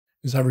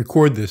As I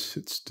record this,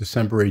 it's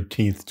December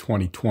 18th,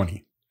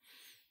 2020,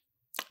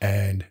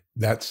 and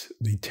that's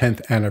the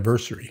 10th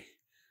anniversary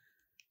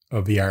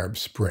of the Arab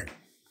Spring.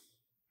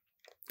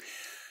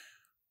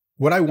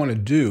 What I want to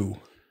do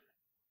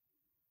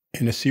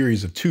in a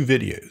series of two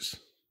videos,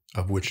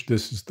 of which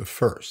this is the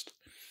first,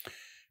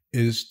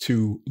 is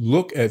to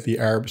look at the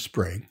Arab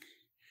Spring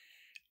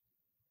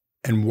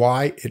and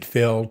why it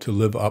failed to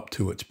live up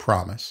to its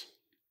promise.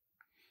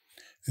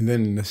 And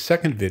then in the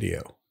second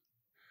video,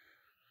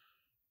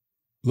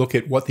 look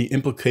at what the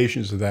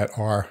implications of that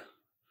are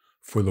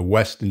for the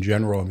West in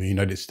general and the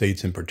United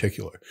States in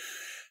particular.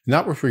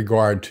 Not with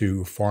regard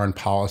to foreign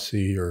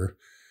policy or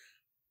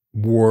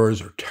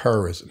wars or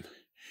terrorism,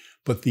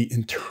 but the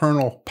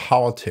internal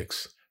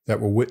politics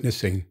that we're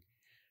witnessing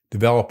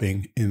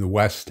developing in the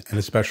West and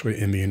especially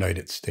in the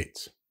United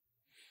States.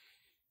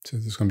 So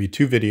there's going to be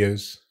two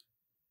videos.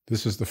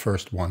 This is the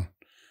first one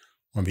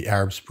on the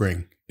Arab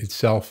Spring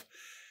itself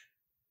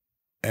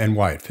and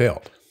why it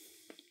failed.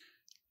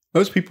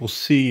 Most people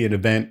see an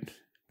event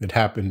that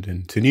happened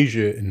in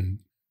Tunisia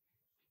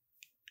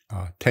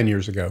 10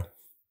 years ago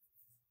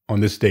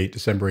on this date,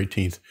 December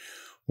 18th,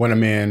 when a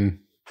man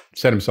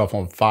set himself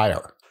on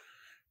fire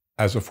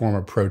as a form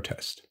of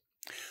protest.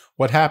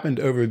 What happened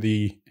over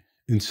the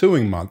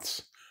ensuing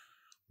months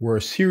were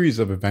a series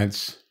of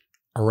events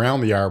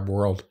around the Arab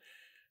world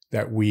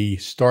that we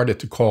started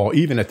to call,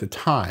 even at the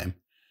time,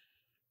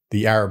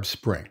 the Arab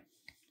Spring.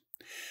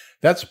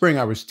 That spring,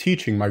 I was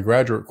teaching my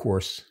graduate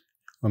course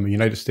on the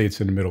United States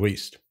and the Middle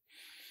East.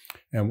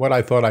 And what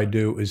I thought I'd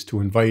do is to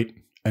invite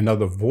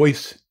another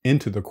voice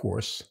into the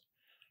course,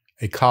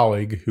 a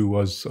colleague who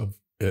was of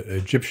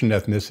Egyptian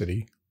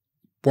ethnicity,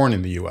 born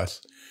in the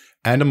US,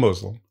 and a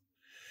Muslim,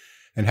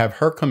 and have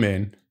her come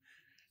in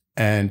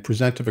and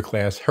present to the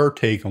class her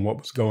take on what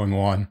was going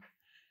on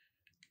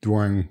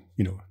during,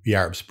 the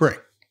Arab Spring.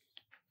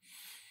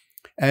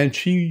 And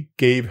she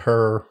gave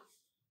her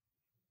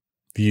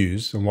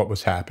views on what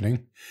was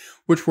happening,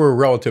 which were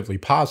relatively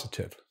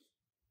positive.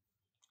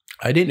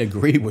 I didn't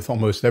agree with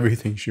almost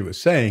everything she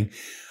was saying,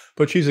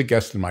 but she's a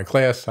guest in my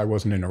class. I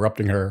wasn't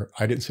interrupting her.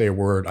 I didn't say a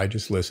word. I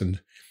just listened.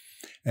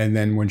 And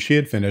then when she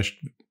had finished,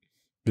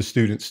 the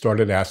students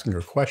started asking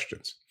her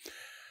questions.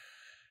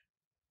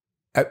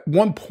 At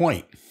one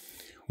point,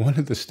 one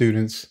of the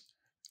students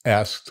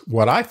asked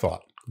what I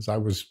thought, because I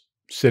was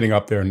sitting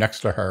up there next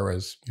to her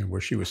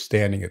where she was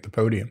standing at the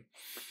podium.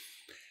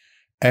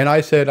 And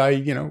I said,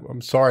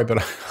 I'm sorry,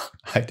 but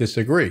I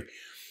disagree.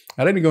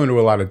 I didn't go into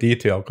a lot of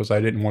detail because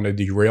I didn't want to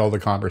derail the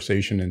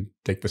conversation and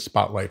take the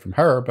spotlight from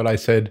her. But I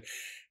said,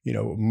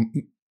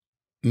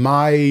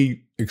 my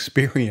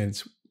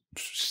experience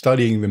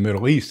studying the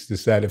Middle East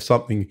is that if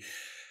something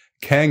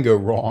can go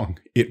wrong,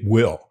 it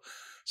will.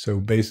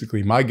 So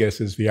basically, my guess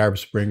is the Arab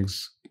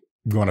Spring's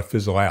going to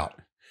fizzle out.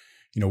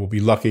 We'll be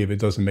lucky if it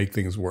doesn't make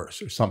things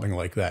worse or something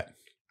like that.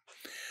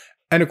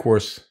 And of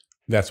course,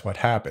 that's what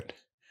happened.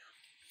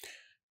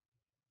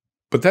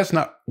 But that's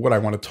not what I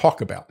want to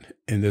talk about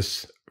in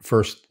this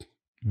first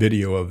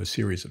video of a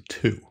series of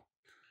two.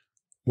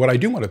 What I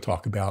do want to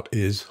talk about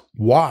is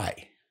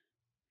why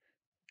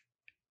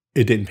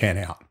it didn't pan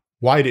out.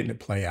 Why didn't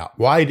it play out?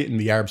 Why didn't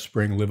the Arab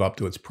Spring live up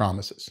to its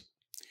promises?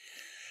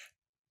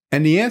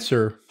 And the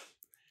answer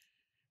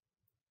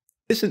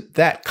isn't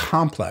that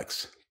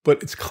complex,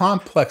 but it's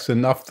complex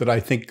enough that I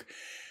think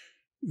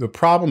the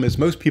problem is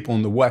most people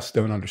in the West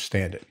don't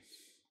understand it.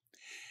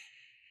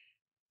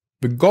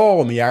 The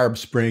goal in the Arab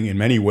Spring in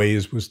many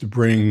ways was to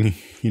bring,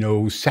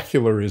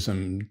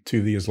 secularism to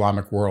the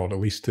Islamic world, at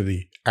least to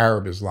the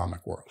Arab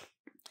Islamic world.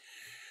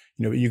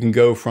 You can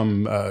go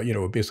from,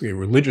 basically a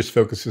religious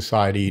focused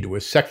society to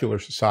a secular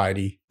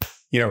society,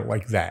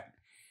 like that.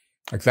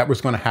 Like that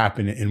was going to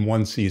happen in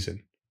one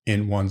season,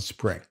 in one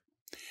spring.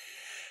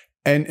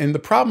 And the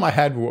problem I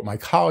had with what my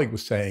colleague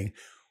was saying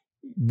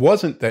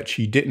wasn't that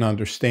she didn't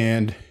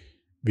understand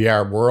the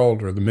Arab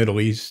world or the Middle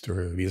East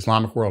or the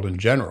Islamic world in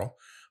general.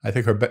 I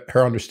think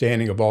her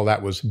understanding of all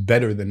that was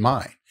better than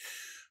mine.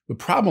 The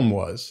problem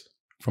was,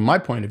 from my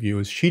point of view,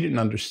 is she didn't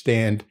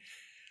understand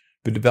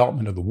the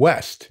development of the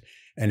West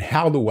and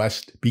how the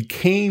West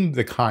became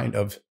the kind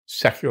of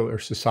secular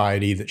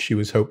society that she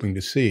was hoping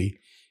to see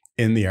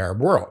in the Arab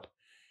world.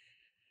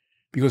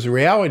 Because the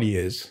reality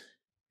is,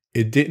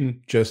 it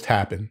didn't just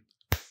happen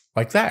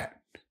like that.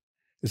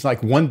 It's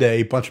like one day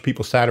a bunch of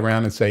people sat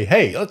around and say,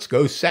 hey, let's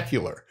go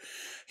secular.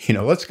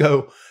 Let's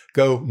go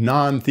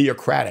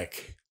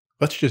non-theocratic.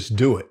 Let's just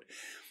do it.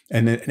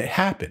 And it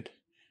happened.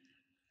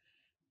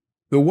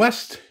 The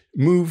West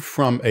moved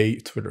from a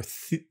sort of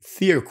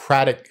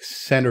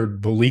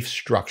theocratic-centered belief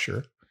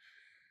structure,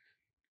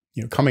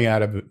 coming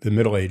out of the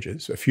Middle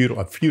Ages, of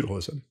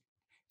feudalism,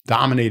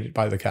 dominated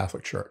by the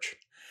Catholic Church,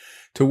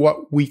 to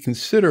what we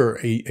consider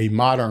a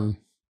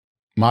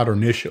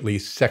modernish, at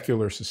least,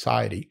 secular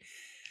society.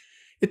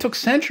 It took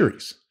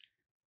centuries.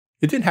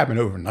 It didn't happen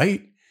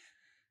overnight.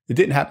 It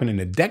didn't happen in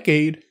a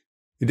decade.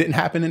 It didn't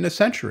happen in a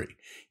century.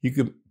 You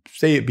could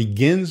say it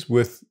begins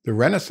with the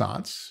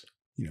Renaissance,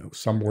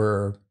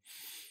 somewhere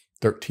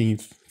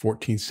 13th,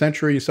 14th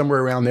century,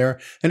 somewhere around there,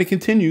 and it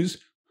continues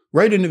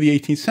right into the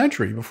 18th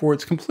century before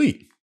it's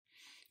complete.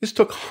 This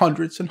took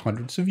hundreds and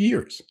hundreds of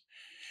years.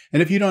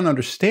 And if you don't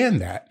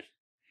understand that,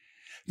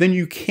 then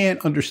you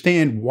can't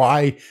understand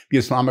why the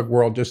Islamic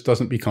world just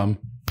doesn't become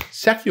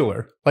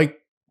secular. Like,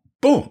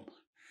 boom.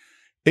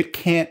 It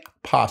can't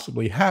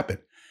possibly happen.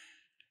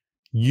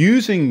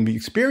 Using the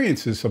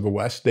experiences of the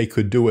West, they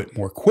could do it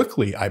more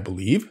quickly, I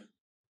believe,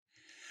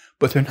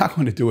 but they're not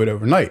going to do it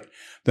overnight.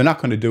 They're not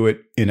going to do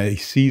it in a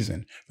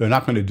season. They're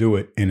not going to do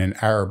it in an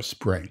Arab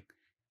Spring.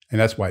 And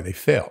that's why they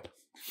failed.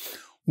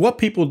 What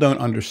people don't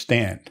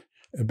understand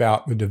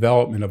about the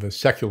development of a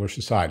secular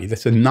society,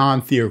 that's a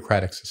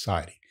non-theocratic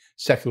society.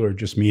 Secular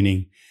just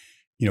meaning,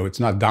 it's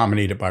not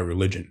dominated by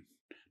religion,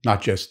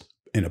 not just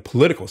in a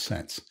political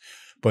sense,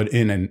 but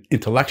in an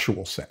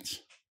intellectual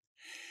sense.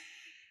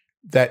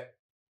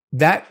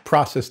 That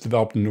process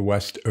developed in the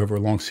West over a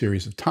long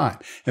series of time.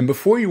 And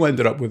before you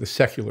ended up with a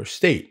secular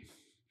state,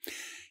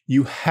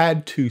 you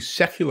had to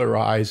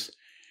secularize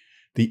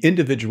the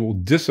individual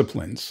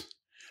disciplines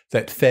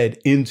that fed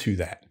into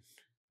that.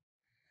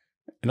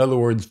 In other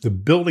words, the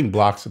building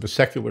blocks of a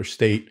secular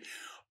state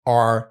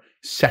are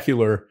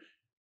secular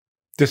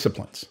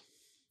disciplines.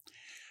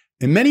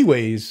 In many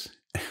ways,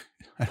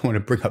 I don't want to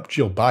bring up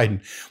Jill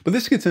Biden, but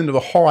this gets into the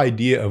whole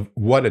idea of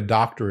what a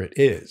doctorate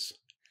is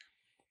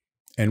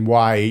and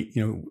why,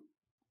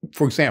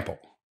 for example,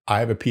 I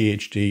have a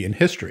PhD in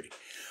history,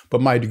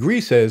 but my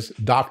degree says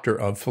Doctor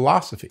of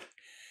Philosophy.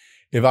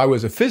 If I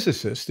was a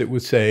physicist, it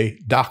would say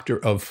Doctor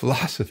of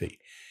Philosophy.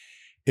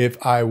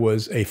 If I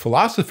was a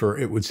philosopher,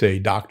 it would say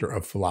Doctor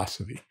of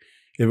Philosophy.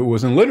 If it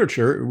was in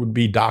literature, it would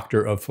be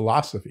Doctor of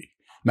Philosophy.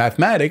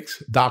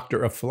 Mathematics,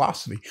 Doctor of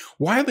Philosophy.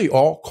 Why are they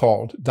all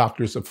called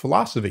Doctors of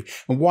Philosophy?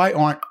 And why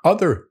aren't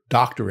other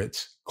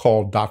doctorates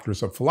called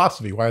Doctors of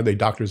Philosophy? Why are they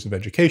Doctors of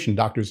Education,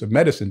 Doctors of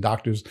Medicine,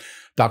 Doctors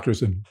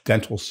of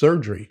Dental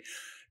Surgery,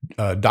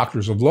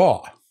 Doctors of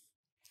Law?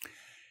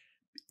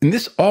 And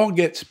this all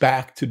gets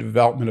back to the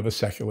development of a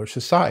secular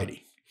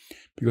society.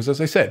 Because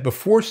as I said,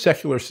 before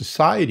secular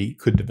society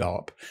could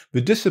develop,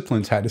 the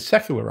disciplines had to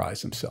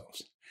secularize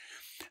themselves.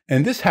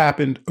 And this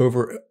happened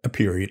over a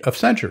period of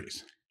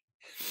centuries.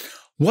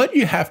 What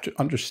you have to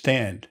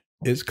understand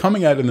is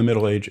coming out of the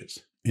Middle Ages,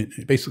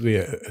 basically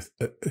a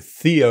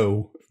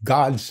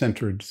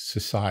God-centered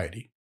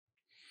society.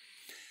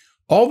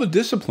 All the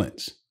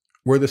disciplines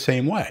were the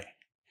same way.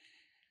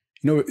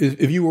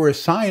 If you were a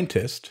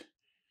scientist,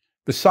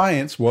 the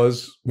science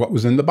was what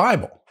was in the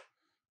Bible.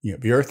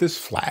 The earth is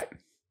flat.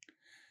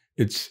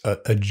 It's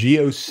a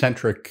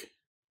geocentric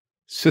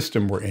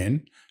system we're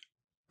in.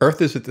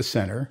 Earth is at the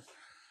center.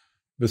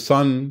 The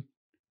sun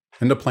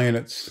and the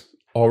planets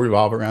all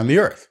revolve around the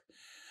earth.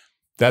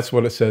 That's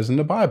what it says in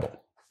the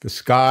Bible. The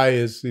sky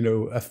is,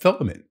 a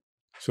filament,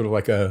 sort of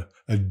like a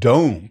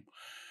dome.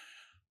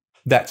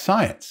 That's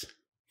science.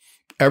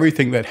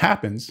 Everything that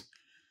happens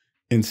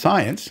in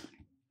science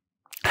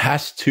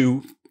has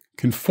to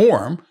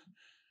conform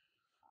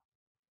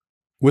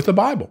with the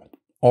Bible,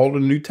 all the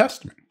New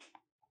Testament.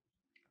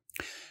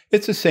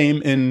 It's the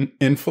same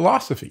in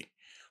philosophy.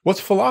 What's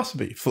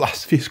philosophy?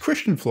 Philosophy is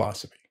Christian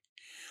philosophy.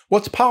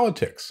 What's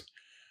politics?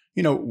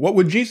 What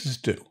would Jesus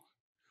do?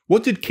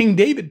 What did King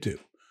David do?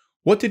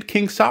 What did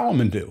King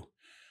Solomon do?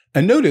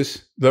 And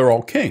notice they're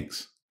all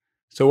kings.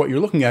 So what you're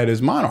looking at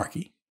is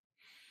monarchy.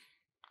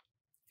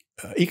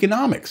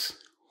 Economics.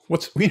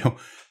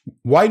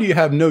 Why do you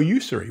have no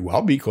usury?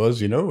 Well,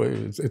 because,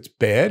 it's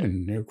bad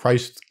and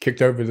Christ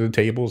kicked over the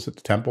tables at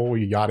the temple,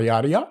 yada,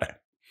 yada, yada.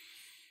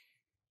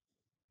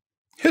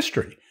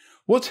 History.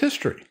 What's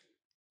history?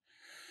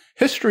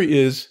 History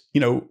is,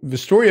 the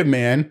story of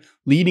man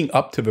leading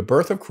up to the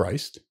birth of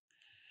Christ,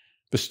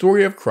 the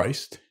story of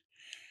Christ,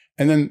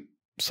 and then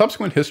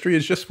subsequent history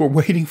is just we're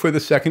waiting for the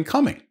second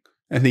coming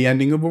and the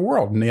ending of the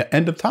world and the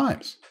end of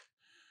times.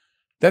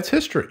 That's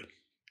history.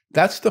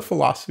 That's the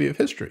philosophy of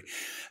history.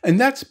 And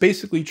that's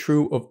basically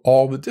true of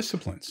all the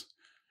disciplines.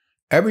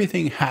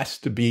 Everything has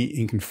to be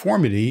in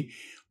conformity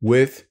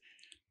with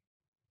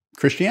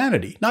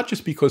Christianity, not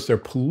just because they're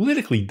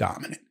politically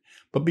dominant,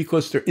 but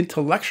because they're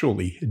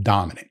intellectually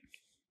dominant.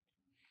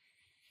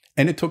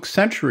 And it took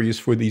centuries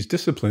for these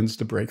disciplines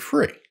to break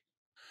free.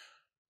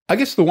 I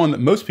guess the one that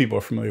most people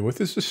are familiar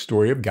with is the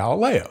story of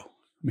Galileo.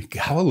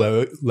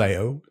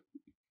 Galileo,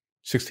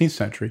 16th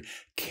century,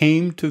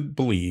 came to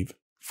believe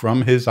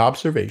from his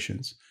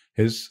observations,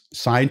 his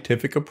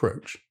scientific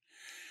approach,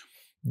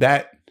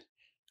 that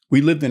we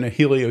lived in a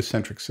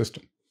heliocentric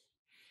system,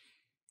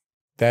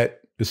 that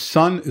the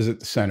sun is at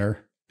the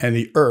center and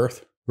the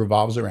earth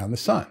revolves around the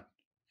sun.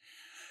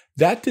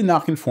 That did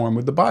not conform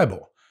with the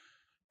Bible.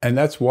 And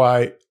that's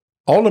why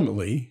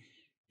ultimately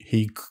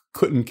he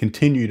couldn't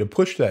continue to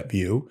push that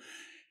view.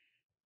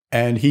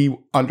 And he,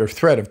 under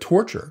threat of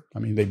torture,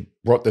 they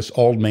brought this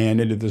old man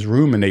into this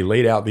room and they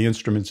laid out the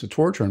instruments of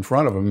torture in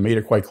front of him and made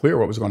it quite clear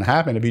what was going to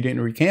happen if he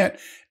didn't recant.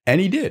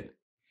 And he did.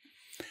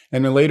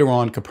 And then later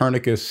on,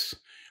 Copernicus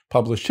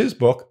published his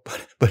book,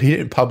 but he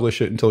didn't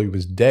publish it until he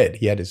was dead.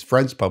 He had his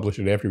friends publish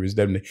it after he was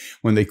dead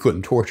when they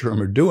couldn't torture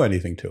him or do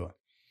anything to him.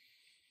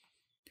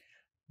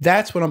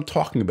 That's what I'm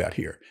talking about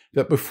here.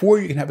 That before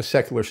you can have a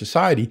secular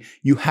society,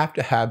 you have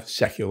to have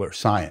secular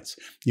science.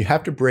 You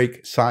have to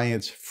break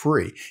science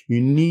free. You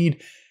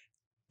need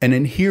an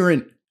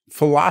inherent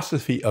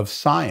philosophy of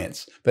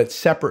science that's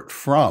separate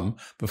from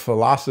the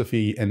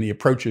philosophy and the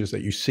approaches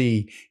that you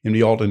see in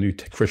the Old and New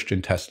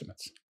Christian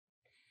Testaments.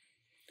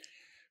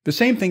 The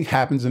same thing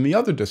happens in the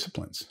other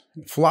disciplines: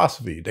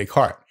 philosophy,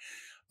 Descartes,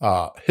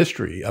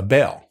 history,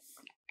 Abel.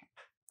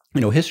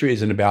 History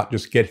isn't about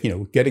just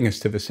getting us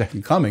to the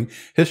second coming.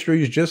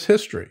 History is just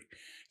history.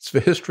 It's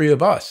the history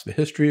of us, the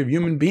history of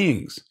human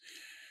beings.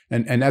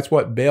 And that's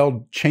what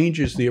Bale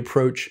changes the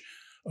approach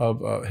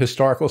of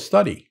historical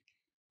study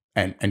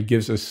and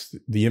gives us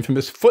the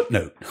infamous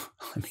footnote.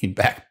 I mean,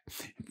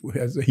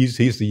 he's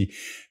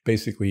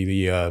basically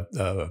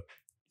the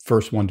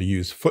first one to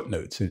use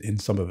footnotes in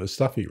some of the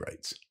stuff he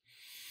writes.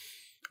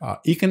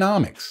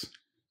 Economics,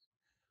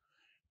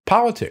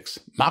 politics,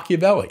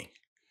 Machiavelli.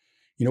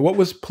 What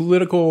was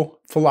political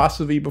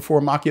philosophy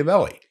before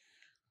Machiavelli?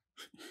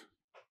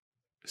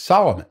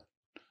 Solomon,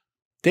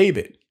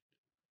 David,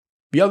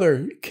 the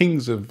other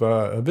kings of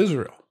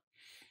Israel,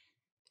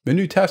 the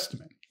New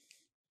Testament.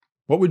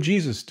 What would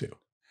Jesus do?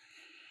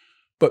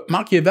 But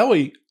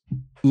Machiavelli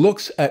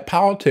looks at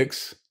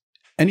politics,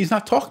 and he's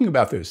not talking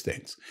about those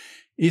things.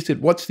 He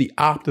said, what's the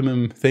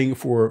optimum thing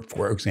for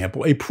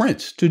example, a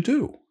prince to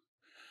do?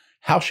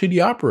 How should he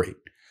operate?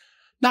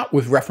 Not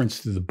with reference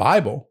to the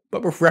Bible,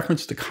 but with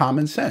reference to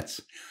common sense.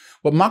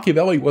 What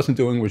Machiavelli wasn't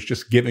doing was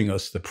just giving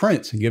us the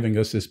prince and giving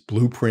us this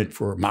blueprint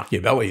for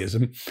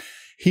Machiavellism.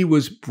 He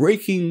was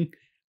breaking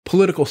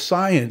political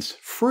science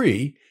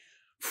free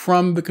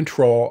from the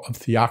control of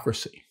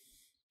theocracy.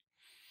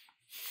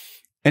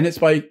 And it's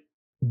by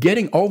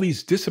getting all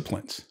these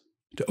disciplines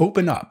to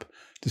open up,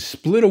 to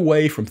split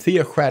away from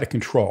theocratic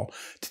control,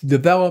 to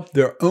develop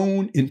their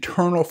own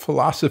internal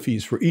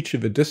philosophies for each of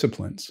the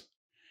disciplines,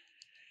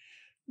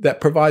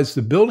 that provides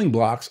the building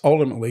blocks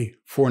ultimately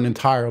for an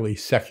entirely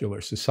secular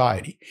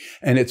society.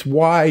 And it's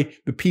why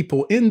the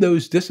people in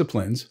those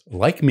disciplines,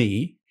 like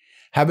me,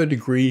 have a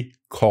degree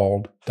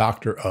called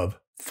Doctor of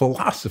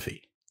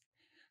Philosophy,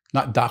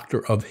 not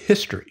Doctor of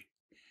History.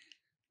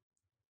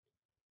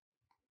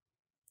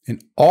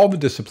 And all the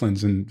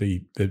disciplines in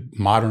the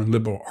modern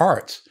liberal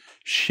arts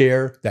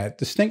share that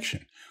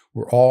distinction.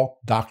 We're all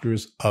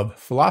doctors of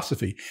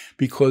philosophy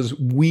because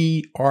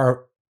we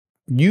are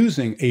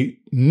using a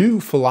new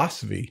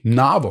philosophy,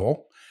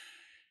 novel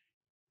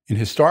in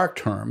historic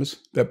terms,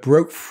 that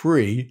broke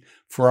free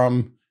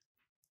from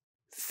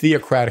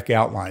theocratic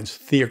outlines,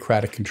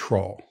 theocratic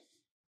control.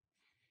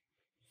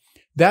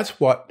 That's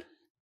what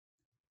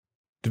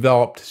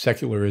developed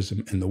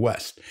secularism in the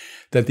West,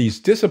 that these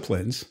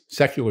disciplines,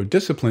 secular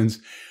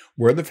disciplines,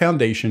 were the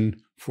foundation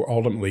for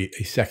ultimately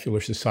a secular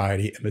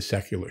society and a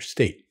secular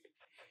state.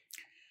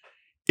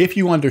 If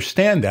you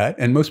understand that,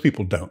 and most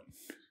people don't,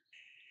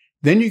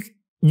 then you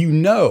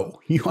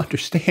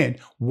understand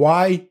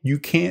why you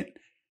can't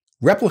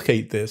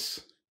replicate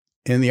this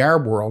in the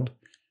Arab world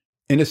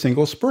in a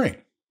single spring.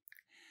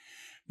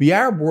 The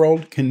Arab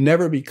world can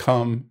never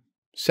become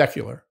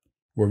secular,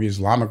 or the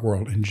Islamic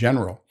world in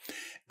general,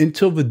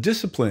 until the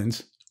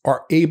disciplines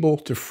are able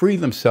to free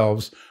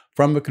themselves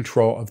from the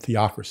control of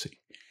theocracy.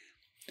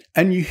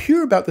 And you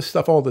hear about this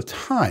stuff all the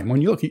time.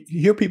 When you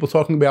hear people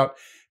talking about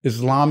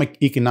Islamic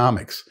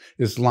economics,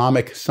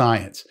 Islamic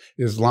science,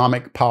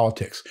 Islamic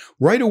politics.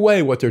 Right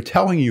away, what they're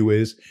telling you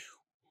is,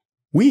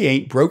 we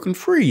ain't broken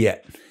free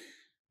yet.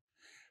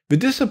 The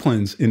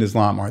disciplines in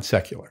Islam aren't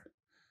secular.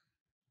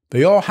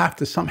 They all have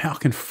to somehow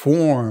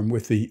conform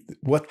with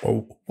what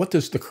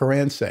does the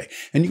Quran say?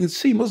 And you can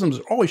see Muslims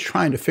are always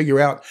trying to figure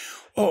out,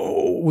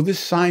 this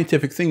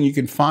scientific thing you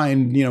can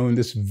find, in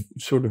this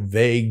sort of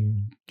vague,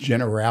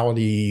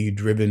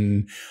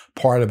 generality-driven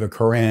part of the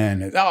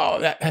Quran. And,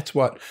 that's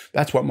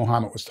what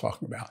Muhammad was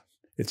talking about.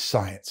 It's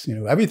science.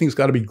 Everything's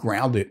got to be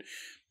grounded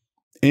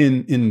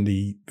in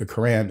the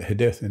Quran, the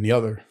Hadith, and the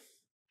other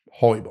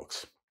holy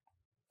books.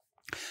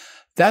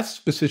 That's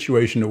the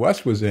situation the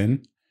West was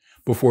in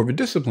before the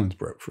disciplines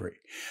broke free.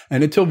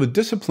 And until the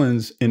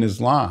disciplines in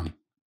Islam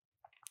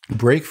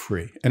break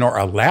free and are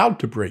allowed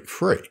to break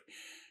free.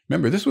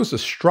 Remember, this was a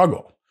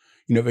struggle.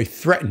 They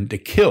threatened to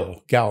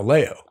kill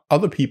Galileo.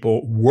 Other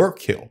people were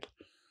killed.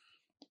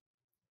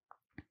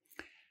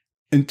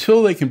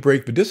 Until they can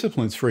break the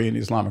disciplines free in the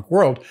Islamic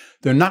world,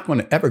 they're not going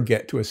to ever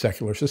get to a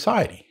secular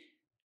society.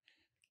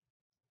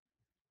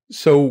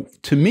 So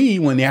to me,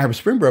 when the Arab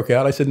Spring broke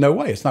out, I said, no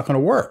way, it's not going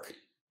to work.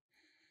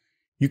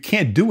 You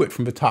can't do it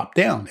from the top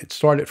down. It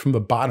started from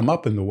the bottom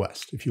up in the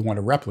West if you want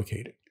to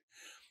replicate it.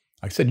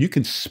 Like I said, you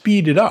can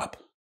speed it up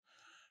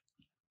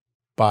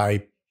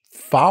by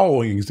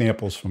following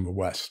examples from the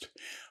West,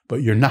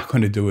 but you're not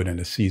going to do it in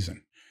a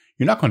season.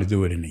 You're not going to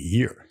do it in a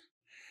year.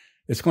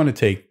 It's going to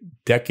take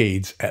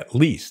decades at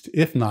least,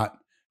 if not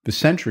the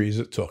centuries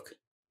it took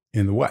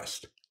in the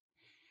West.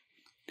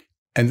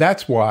 And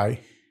that's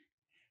why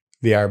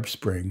the Arab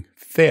Spring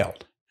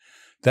failed.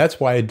 That's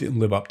why it didn't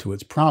live up to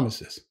its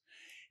promises.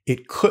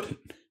 It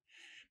couldn't,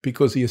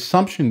 because the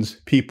assumptions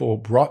people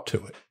brought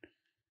to it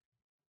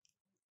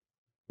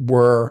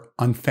were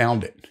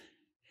unfounded.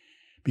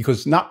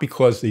 Not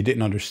because they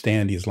didn't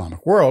understand the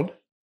Islamic world,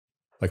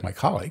 like my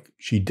colleague,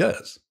 she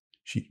does.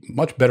 She's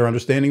much better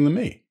understanding than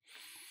me.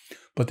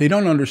 But they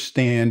don't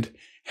understand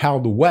how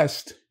the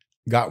West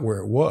got where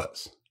it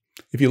was.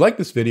 If you like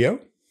this video,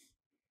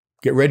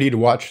 get ready to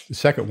watch the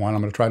second one.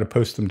 I'm going to try to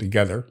post them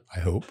together, I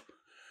hope.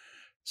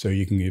 So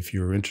you can, if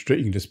you're interested,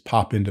 you can just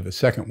pop into the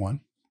second one.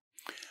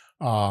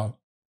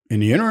 In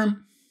the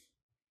interim,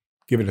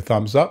 give it a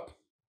thumbs up.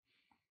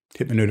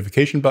 Hit the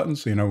notification button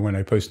so you know when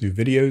I post new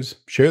videos.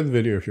 Share the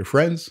video with your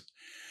friends.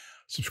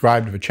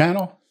 Subscribe to the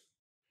channel.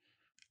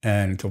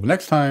 And until the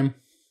next time,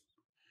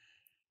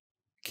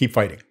 keep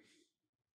fighting.